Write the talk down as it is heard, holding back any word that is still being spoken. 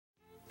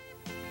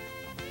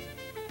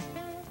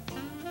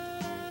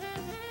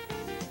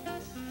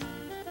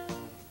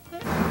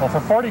Well, for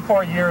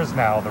 44 years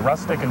now, the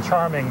rustic and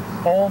charming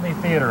Olney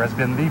Theatre has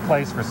been the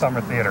place for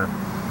summer theater.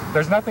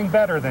 There's nothing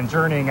better than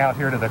journeying out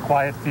here to the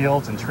quiet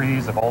fields and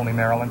trees of Olney,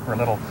 Maryland for a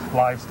little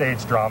live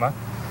stage drama.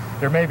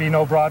 There may be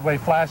no Broadway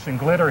flash and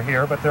glitter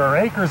here, but there are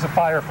acres of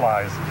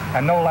fireflies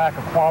and no lack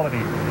of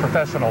quality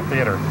professional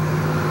theater.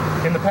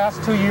 In the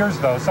past 2 years,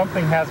 though,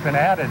 something has been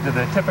added to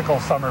the typical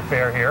summer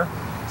fare here: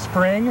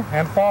 spring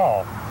and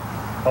fall.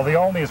 Well, the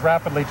Olney is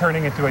rapidly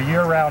turning into a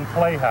year-round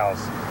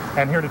playhouse.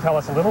 And here to tell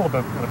us a little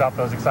bit about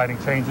those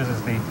exciting changes is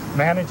the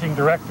managing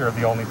director of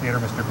the Olney Theatre,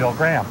 Mr. Bill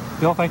Graham.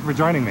 Bill, thank you for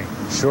joining me.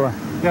 Sure.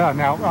 Yeah,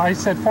 now, I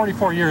said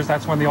 44 years,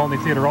 that's when the Olney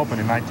Theatre opened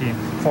in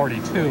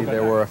 1942.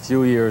 There were a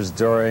few years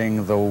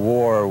during the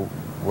war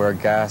where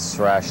gas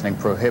rationing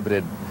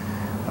prohibited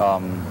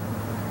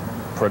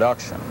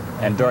production.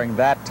 And during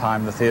that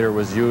time, the theater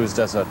was used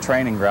as a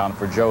training ground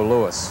for Joe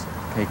Louis.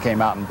 He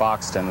came out and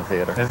boxed in the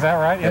theater. Is that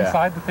right? Yeah.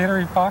 Inside the theater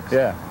he boxed?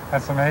 Yeah.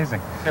 That's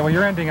amazing. Yeah, well,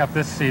 you're ending up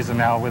this season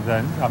now with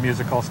a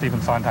musical,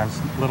 Stephen Sondheim's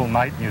Little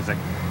Night Music.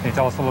 Can you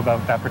tell us a little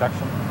about that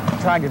production? I'm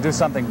trying to do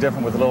something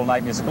different with Little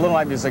Night Music. Little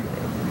Night Music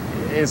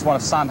is one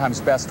of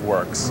Sondheim's best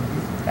works,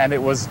 and it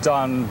was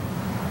done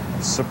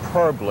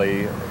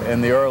superbly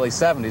in the early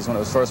 70s when it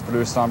was first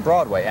produced on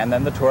Broadway. And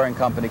then the touring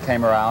company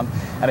came around,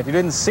 and if you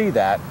didn't see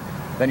that,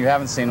 then you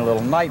haven't seen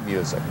Little Night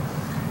Music.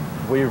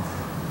 We've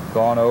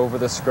gone over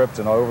the script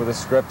and over the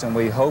script, and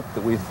we hope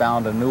that we've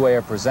found a new way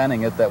of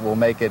presenting it that will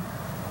make it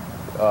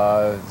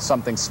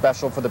something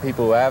special for the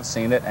people who have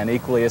seen it and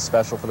equally as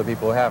special for the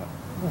people who haven't.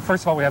 Well,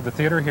 first of all, we have the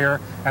theater here,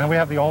 and then we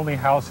have the Olney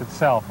House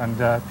itself,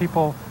 and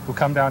people who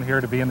come down here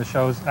to be in the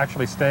shows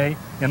actually stay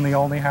in the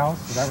Olney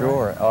House? Is that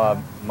sure.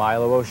 Right?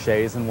 Milo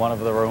O'Shea's in one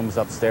of the rooms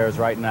upstairs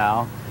right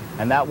now,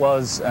 and that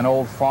was an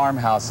old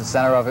farmhouse. The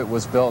center of it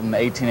was built in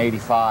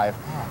 1885,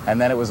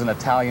 and then it was an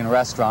Italian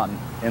restaurant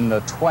in the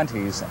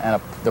 20s, and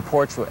the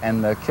porch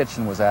and the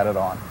kitchen was added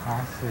on.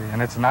 I see,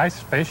 and it's a nice,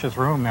 spacious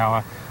room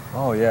now.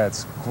 Oh yeah,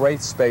 it's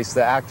great space.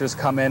 The actors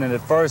come in, and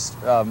at first,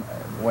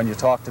 when you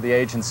talk to the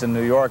agents in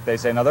New York, they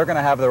say, now they're going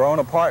to have their own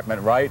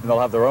apartment, right? And they'll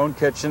have their own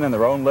kitchen and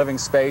their own living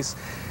space.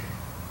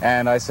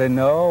 And I say,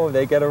 no,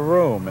 they get a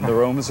room, and the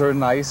rooms are a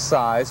nice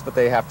size, but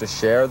they have to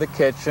share the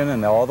kitchen,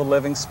 and all the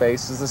living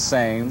space is the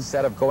same.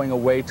 Instead of going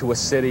away to a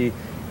city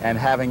and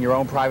having your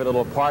own private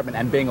little apartment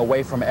and being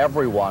away from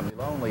everyone.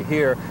 Lonely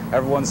here,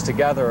 everyone's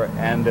together,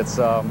 and it's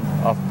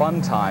a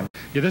fun time.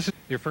 Yeah, this is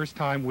your first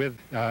time with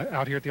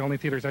out here at the Olney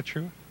Theatre, is that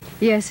true?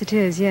 Yes, it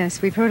is,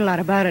 yes. We've heard a lot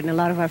about it, and a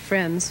lot of our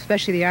friends,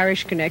 especially the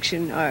Irish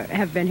connection,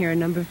 have been here a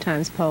number of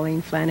times.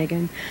 Pauline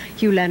Flanagan,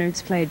 Hugh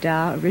Leonard's played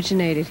Dow,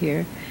 originated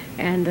here.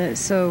 And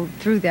so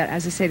through that,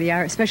 as I say,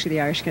 especially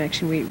the Irish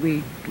connection,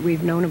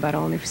 we've known about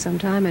Olney for some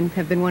time and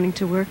have been wanting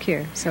to work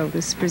here. So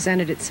this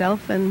presented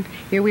itself, and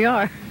here we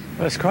are.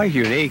 Well, it's quite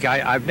unique.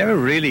 I've never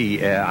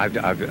really,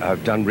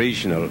 I've done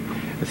regional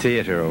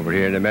theatre over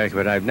here in America,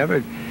 but I've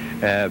never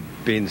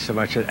been so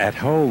much at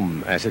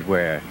home, as it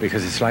were,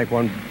 because it's like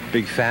one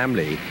big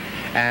family.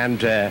 And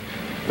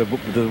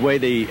the way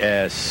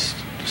the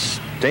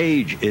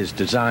stage is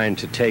designed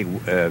to take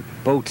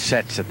both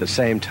sets at the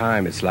same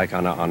time, it's like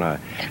on a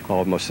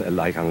almost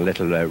like on a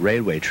little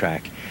railway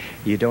track.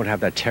 You don't have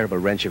that terrible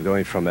wrench of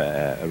going from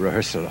a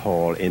rehearsal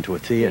hall into a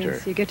theatre.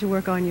 Yes, you get to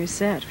work on your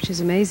set, which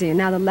is amazing. And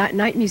now the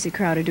night music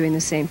crowd are doing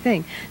the same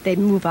thing. They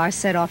move our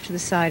set off to the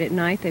side at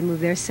night, they move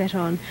their set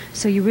on.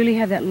 So you really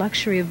have that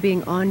luxury of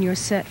being on your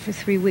set for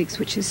 3 weeks,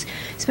 which is,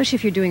 especially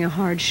if you're doing a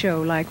hard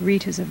show, like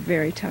Rita's a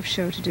very tough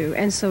show to do,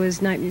 and so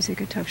is night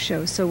music a tough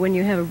show. So when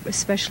you have a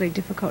especially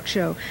difficult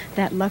show,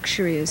 that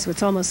luxury is,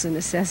 it's almost a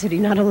necessity,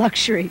 not a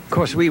luxury. Of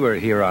course, we were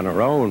here on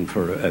our own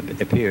for a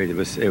period. It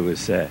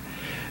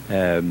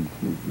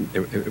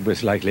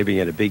was like living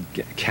in a big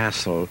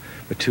castle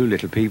with two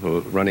little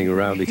people running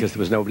around because there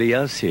was nobody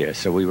else here.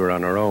 So we were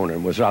on our own,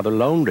 and it was rather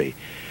lonely.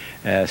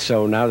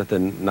 So now that the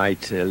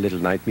little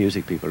night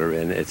music people are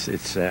in,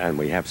 and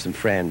we have some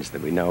friends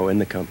that we know in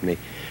the company.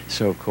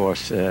 So of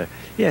course,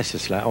 yes,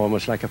 it's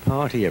almost like a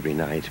party every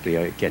night.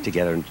 We get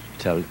together and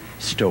tell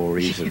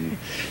stories and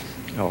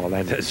all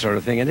that sort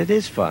of thing, and it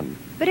is fun.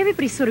 But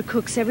everybody sort of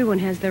cooks. Everyone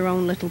has their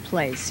own little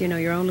place, you know,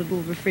 your own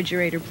little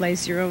refrigerator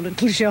place, your own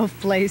little shelf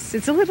place.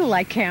 It's a little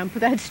like camp,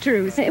 that's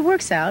true. It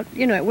works out,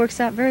 you know, it works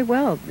out very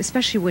well,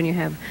 especially when you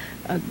have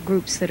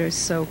groups that are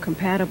so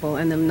compatible,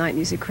 and the night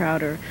music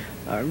crowd are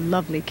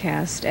lovely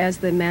cast, as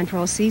the Man for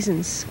All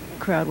Seasons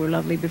crowd were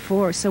lovely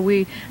before. So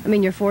I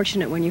mean, you're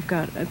fortunate when you've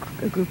got a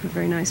group of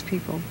very nice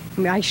people. I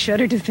mean, I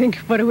shudder to think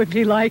what it would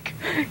be like,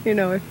 you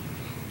know,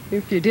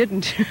 if you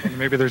didn't.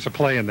 Maybe there's a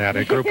play in that,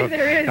 a group of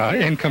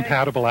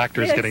incompatible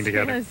actors getting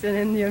together. Yes, and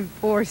then you're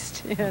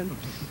forced. Yeah.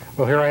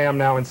 Well, here I am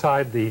now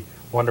inside the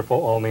wonderful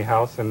Olney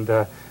House, and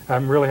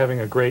I'm really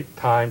having a great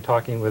time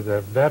talking with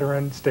the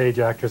veteran stage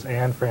actress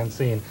Ann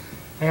Francine.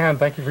 Ann,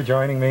 thank you for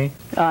joining me.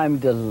 I'm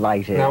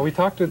delighted. Now, we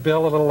talked with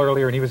Bill a little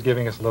earlier, and he was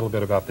giving us a little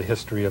bit about the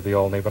history of the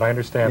Olney, but I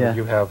understand that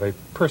you have a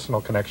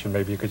personal connection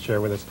maybe you could share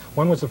with us.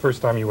 When was the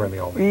first time you were in the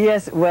Olney?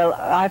 Yes, well,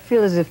 I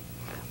feel as if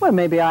Well,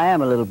 maybe I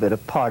am a little bit a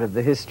part of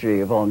the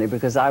history of Olney,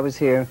 because I was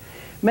here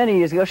many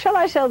years ago. Shall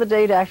I tell the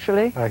date,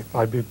 actually?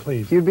 I'd be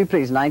pleased. You'd be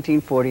pleased,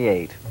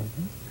 1948.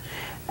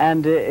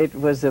 And it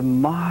was a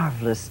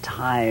marvelous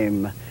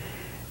time.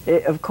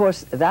 Of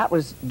course, that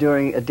was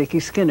during Dickie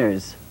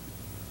Skinner's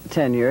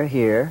tenure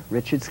here,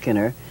 Richard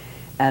Skinner.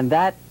 And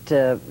that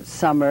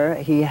summer,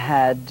 he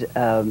had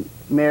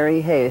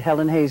Mary Hayes,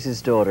 Helen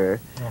Hayes' daughter,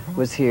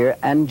 was here,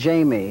 and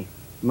Jamie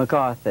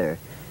MacArthur.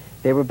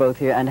 They were both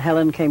here, and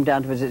Helen came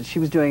down to visit. She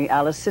was doing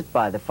Alice Sit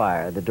by the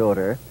Fire, the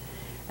daughter,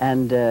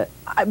 and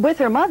with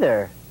her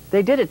mother.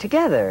 They did it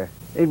together.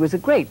 It was a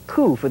great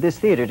coup for this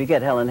theater to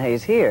get Helen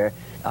Hayes here.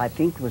 I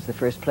think it was the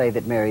first play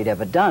that Mary had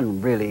ever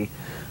done, really,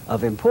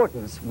 of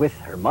importance, with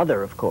her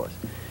mother, of course.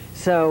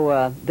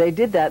 So they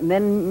did that, and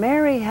then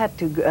Mary had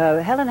to,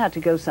 Helen had to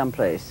go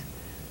someplace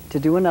to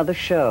do another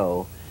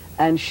show,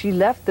 and she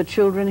left the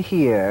children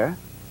here,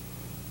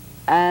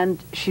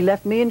 and she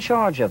left me in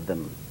charge of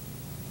them.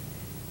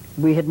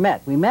 We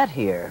met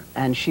here,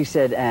 and she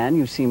said, "Anne,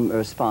 you seem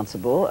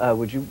responsible.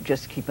 Would you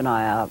just keep an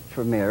eye out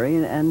for Mary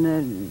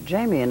and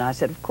Jamie?" And I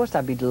said, "Of course,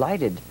 I'd be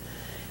delighted."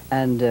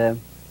 And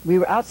we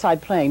were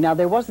outside playing. Now,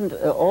 there wasn't,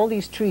 all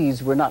these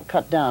trees were not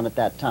cut down at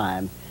that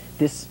time.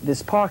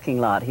 This parking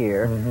lot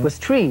here was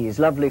trees,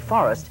 lovely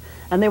forest,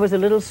 and there was a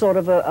little sort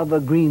of a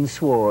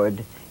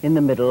greensward in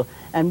the middle,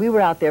 and we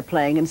were out there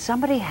playing, and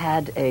somebody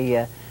had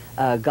a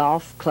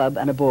golf club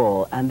and a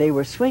ball, and they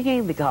were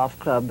swinging the golf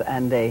club,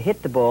 and they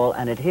hit the ball,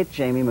 and it hit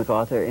Jamie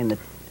MacArthur in the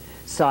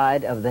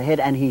side of the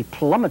head, and he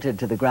plummeted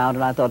to the ground,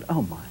 and I thought,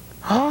 oh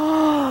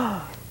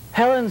my,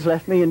 Helen's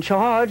left me in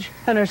charge,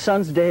 and her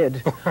son's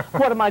dead.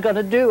 What am I going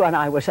to do? And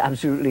I was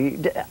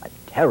absolutely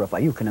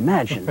terrified. You can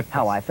imagine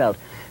how I felt.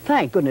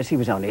 Thank goodness he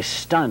was only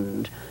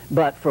stunned,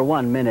 but for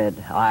 1 minute,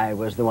 I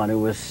was the one who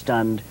was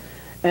stunned.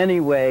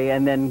 Anyway,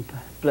 and then,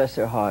 bless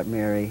her heart,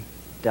 Mary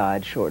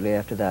died shortly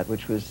after that,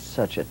 which was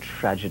such a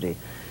tragedy.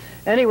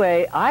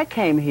 Anyway, I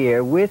came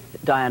here with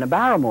Diana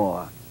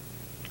Barrymore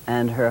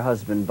and her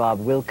husband,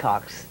 Bob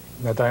Wilcox.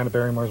 Now, Diana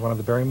Barrymore is one of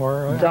the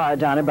Barrymore?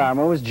 Diana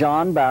Barrymore was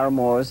John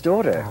Barrymore's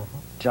daughter.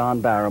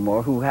 John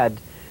Barrymore, who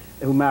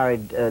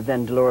married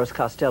then Dolores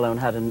Costello and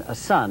had a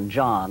son,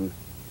 John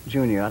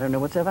Jr. I don't know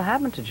what's ever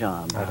happened to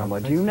John Barrymore.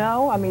 Do you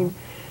know? I mean,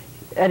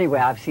 anyway,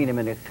 I've seen him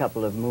in a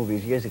couple of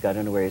movies years ago. I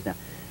don't know where he is now.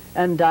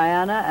 And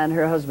Diana and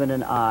her husband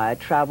and I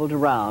traveled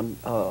around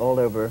all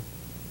over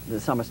the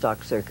summer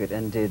stock circuit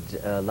and did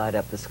Light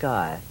Up the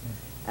Sky.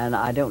 And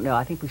I don't know,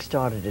 I think we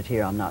started it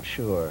here, I'm not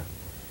sure.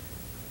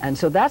 And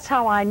so that's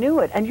how I knew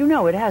it. And you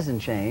know, it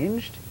hasn't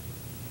changed.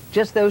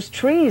 Just those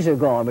trees are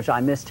gone, which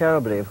I miss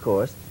terribly, of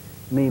course,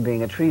 me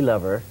being a tree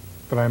lover.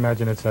 But I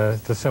imagine it's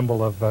a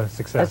symbol of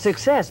success. A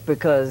success,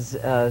 because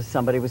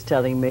somebody was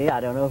telling me, I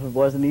don't know if it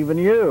wasn't even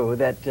you,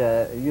 that,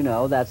 you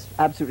know, that's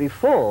absolutely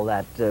full,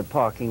 that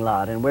parking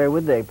lot, and where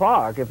would they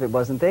park if it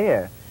wasn't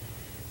there?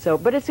 So,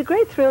 but it's a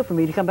great thrill for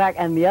me to come back.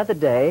 And the other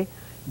day,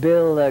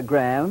 Bill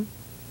Graham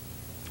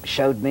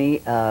showed me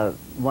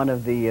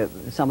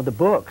some of the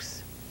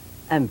books,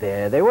 and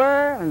there they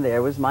were, and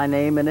there was my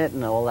name in it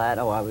and all that.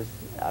 Oh, I was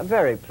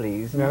very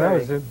pleased. Now, that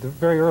was the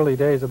very early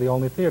days of the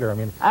Olney Theatre. I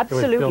mean,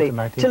 absolutely. It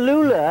was built in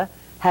Tallulah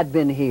had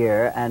been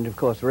here and, of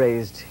course,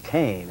 raised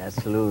Cain, as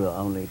Tallulah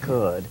only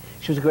could.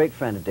 She was a great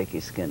friend of Dickie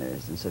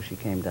Skinner's, and so she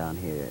came down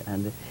here.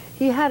 And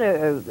he had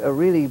a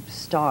really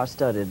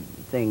star-studded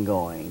thing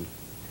going.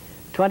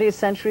 20th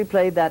Century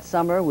played that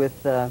summer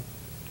with,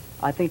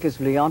 I think it's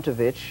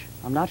Leontovich.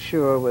 I'm not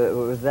sure whether it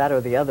was that or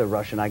the other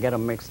Russian. I get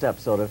them mixed up,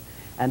 sort of.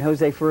 And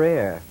Jose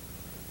Ferrer.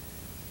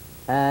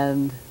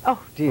 And,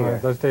 oh dear.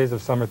 Those days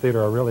of summer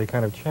theater are really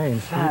kind of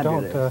changed.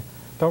 Fabulous. You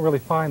don't really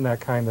find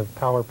that kind of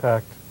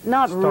power-packed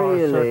Not star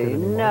really. circuit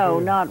anymore, No, do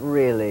you? not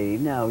really.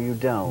 No, you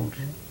don't.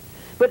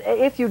 But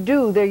if you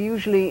do, they're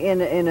usually in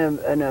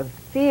a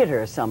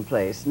theater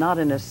someplace, not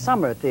in a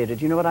summer theater.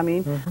 Do you know what I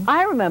mean?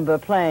 I remember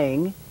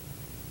playing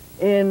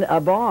in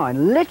a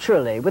barn,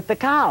 literally, with the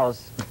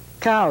cows.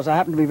 Cows. I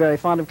happen to be very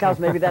fond of cows.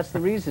 Maybe that's the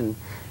reason.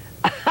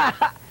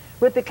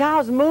 With the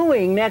cows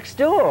mooing next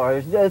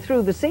door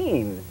through the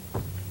scene.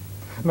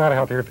 Not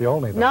out here at the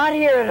Olney, though. Not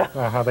here at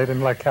all. They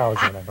didn't let cows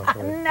in, I don't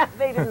believe. No,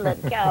 they didn't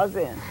let cows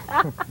in.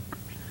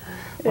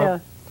 Yeah.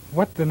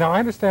 Now, I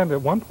understand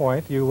at one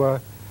point you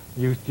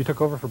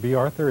took over for B.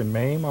 Arthur in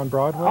Mame on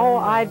Broadway? Oh,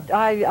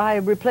 I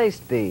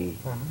replaced B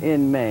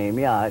in Mame,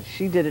 yeah.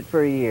 She did it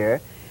for a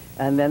year,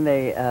 and then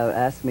they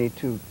asked me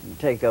to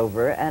take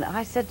over, and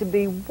I said to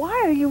B, why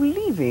are you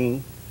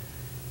leaving?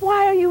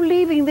 Why are you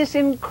leaving this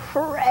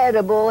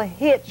incredible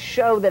hit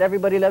show that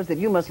everybody loves, that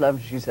you must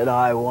love? She said,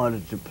 I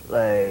wanted to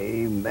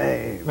play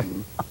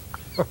Mame.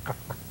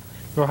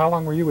 So how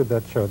long were you with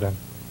that show then?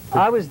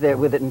 I was there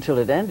with it until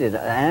it ended.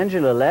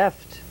 Angela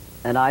left,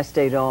 and I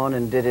stayed on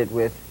and did it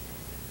with,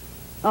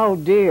 oh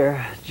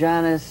dear,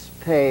 Janice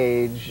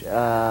Page,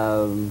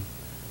 I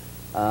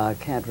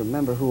can't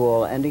remember who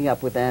all, ending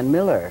up with Ann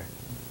Miller.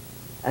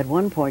 At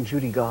one point,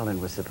 Judy Garland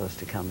was supposed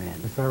to come in.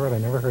 Is that right? I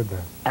never heard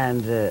that.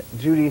 And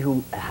Judy,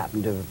 who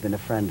happened to have been a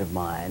friend of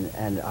mine,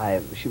 and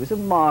she was a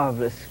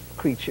marvelous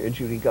creature,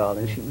 Judy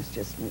Garland. She was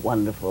just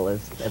wonderful, as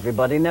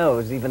everybody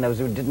knows. Even those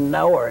who didn't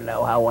know her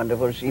know how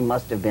wonderful she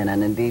must have been,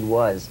 and indeed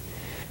was.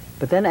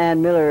 But then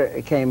Ann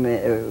Miller came,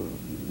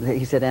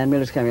 he said, Ann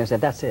Miller's coming. I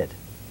said, that's it.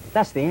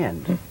 That's the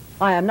end.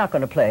 I am not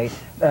going to play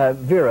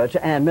Vera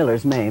to Ann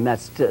Miller's Mame.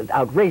 That's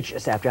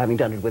outrageous after having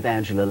done it with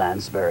Angela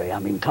Lansbury. I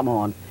mean, come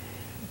on.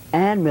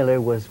 Ann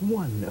Miller was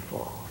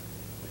wonderful.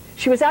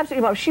 She was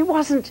absolutely wonderful. She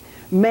wasn't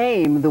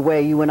Mame the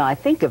way you and I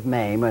think of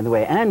Mame or the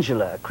way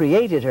Angela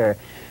created her.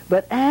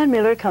 But Ann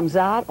Miller comes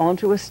out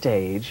onto a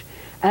stage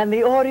and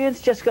the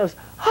audience just goes,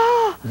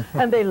 ah,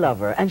 and they love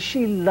her. And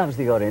she loves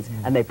the audience.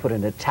 And they put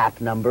in a tap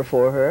number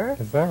for her.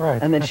 Is that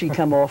right? And then she'd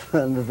come off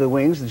under the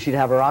wings and she'd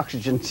have her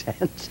oxygen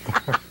tent.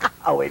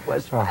 Oh, it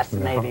was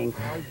fascinating.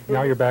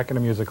 Now you're back in a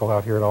musical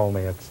out here at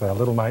Olney. It's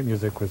Little Night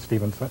Music with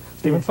Stephen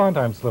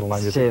Sondheim's Little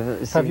Night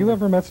Music. Have you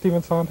ever met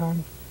Stephen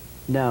Sondheim?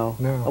 No.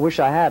 No. I wish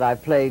I had. I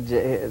played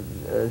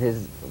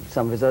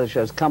some of his other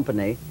shows,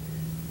 Company.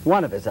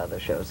 One of his other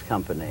shows,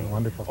 Company.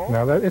 Wonderful.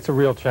 Now, it's a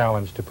real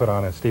challenge to put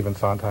on a Stephen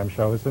Sondheim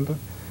show, isn't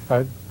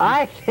it?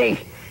 I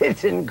think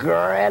it's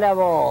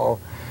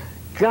incredible.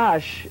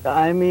 Gosh,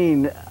 I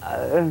mean,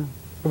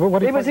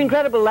 it was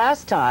incredible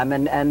last time,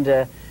 and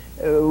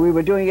we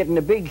were doing it in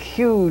a big,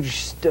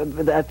 huge,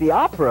 at the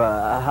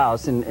Opera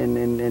House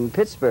in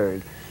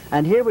Pittsburgh.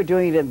 And here we're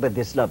doing it at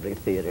this lovely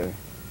theater.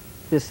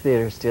 This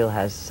theater still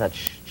has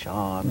such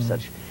charm,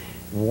 such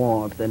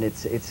warmth, and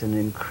it's an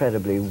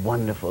incredibly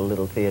wonderful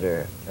little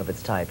theater of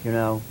its type, you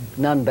know.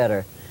 None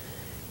better.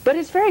 But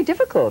it's very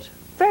difficult.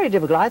 Very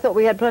difficult. I thought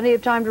we had plenty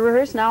of time to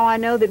rehearse. Now I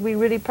know that we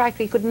really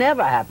practically could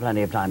never have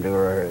plenty of time to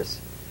rehearse.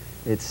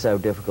 It's so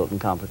difficult and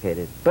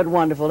complicated. But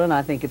wonderful, and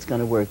I think it's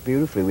going to work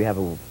beautifully. We have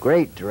a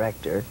great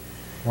director.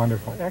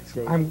 Wonderful.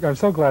 I'm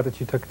so glad that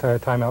you took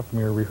time out from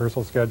your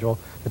rehearsal schedule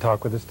to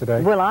talk with us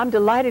today. Well, I'm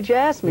delighted you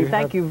asked me.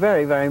 Thank you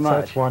very, very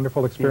much. Such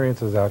wonderful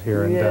experiences out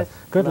here, and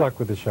good luck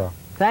with the show.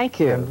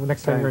 Thank you. And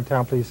next time you're in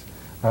town, please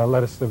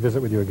let us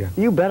visit with you again.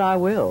 You bet I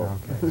will.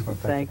 Okay, so thank you.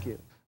 Thank you.